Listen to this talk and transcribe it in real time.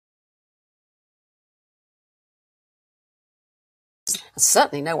and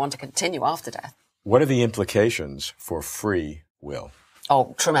certainly no one to continue after death. What are the implications for free will?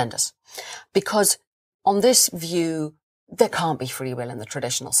 Oh, tremendous. Because on this view, there can't be free will in the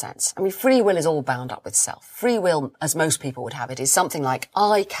traditional sense. I mean, free will is all bound up with self. Free will, as most people would have it, is something like,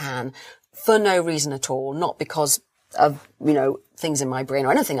 I can, for no reason at all, not because of, things in my brain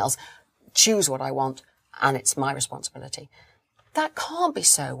or anything else, choose what I want, and it's my responsibility. That can't be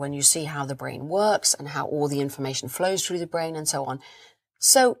so when you see how the brain works and how all the information flows through the brain and so on.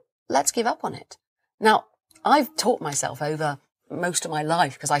 So let's give up on it. Now, I've taught myself over most of my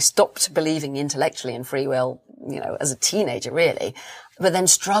life, because I stopped believing intellectually in free will, as a teenager really, but then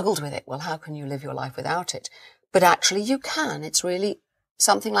struggled with it. Well, how can you live your life without it? But actually you can. It's really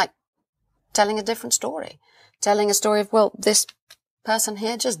something like telling a different story. Telling a story of, well, this person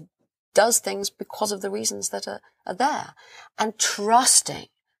here just does things because of the reasons that are there. And trusting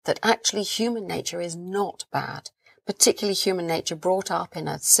that actually human nature is not bad, particularly human nature brought up in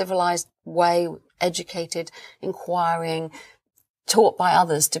a civilized way, educated, inquiring, taught by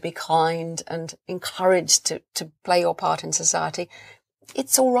others to be kind and encouraged to play your part in society.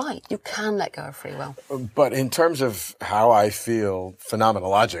 It's all right. You can let go of free will. But in terms of how I feel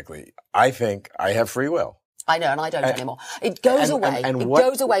phenomenologically, I think I have free will. I know, and I don't anymore. It goes away. It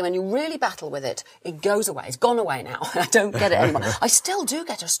goes away when you really battle with it. It goes away. It's gone away now. I don't get it anymore. I still do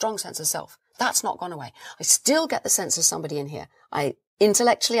get a strong sense of self. That's not gone away. I still get the sense of somebody in here.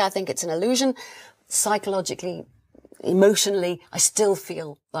 Intellectually, I think it's an illusion. Psychologically, emotionally, I still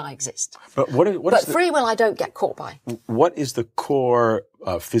feel that I exist. But free will, I don't get caught by. What is the core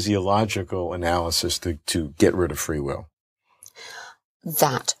physiological analysis to get rid of free will?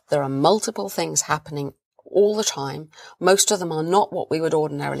 That there are multiple things happening all the time. Most of them are not what we would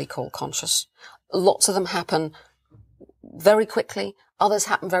ordinarily call conscious. Lots of them happen very quickly. Others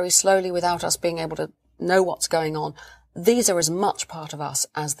happen very slowly without us being able to know what's going on. These are as much part of us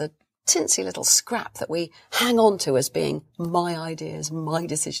as the tinsy little scrap that we hang on to as being my ideas, my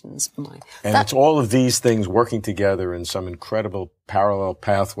decisions, it's all of these things working together in some incredible parallel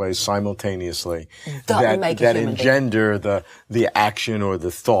pathways simultaneously that engender the action or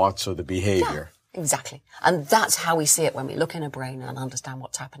the thoughts or the behavior. Yeah, exactly. And that's how we see it when we look in a brain and understand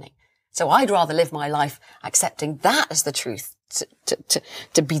what's happening. So I'd rather live my life accepting that as the truth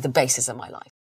to be the basis of my life.